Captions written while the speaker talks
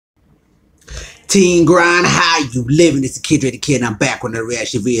Teen Grind, how you living? It's the Kid Ready Kid, and I'm back with the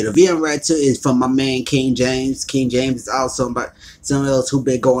reaction video. The video I'm right to is from my man King James. King James is also about someone else who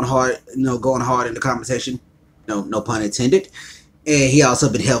been going hard, going hard in the comment section. No pun intended. And he also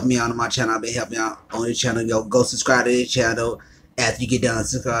been helping me out on my channel. I've been helping out on his channel. Yo, go subscribe to his channel. After you get done,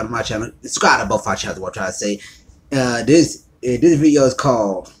 subscribe to my channel. Subscribe to both our channels. What I'm trying to say. This video is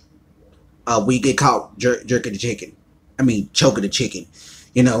called "We Get Caught Jerking the Chicken." I mean, choking the chicken.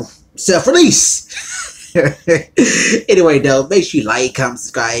 Self-release. Anyway, though, make sure you like, comment,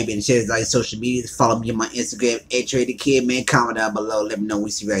 subscribe, and share like social media. Follow me on my Instagram @TraderKid. Man, comment down below. Let me know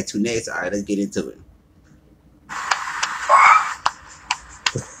what you react to next. All right, let's get into it.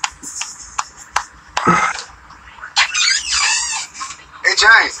 Hey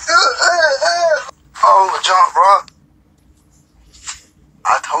James. Oh, jump, bro.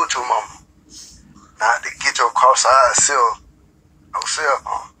 I told you, mama, not to get your cross-eyed self. No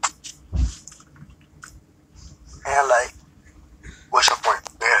self. And like, what's your point?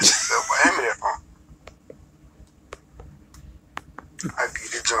 There's yourself. What am I there from? I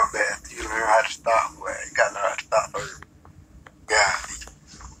get the jump back. You learn how to stop. Boy, you gotta learn how to stop first. Yeah.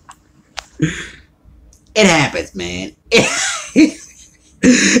 It happens, man.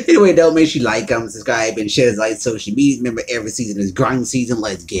 Anyway, though, make sure you like, comment, subscribe, and share this like social media. Remember, every season is grind season.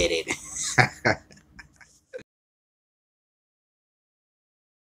 Let's get it.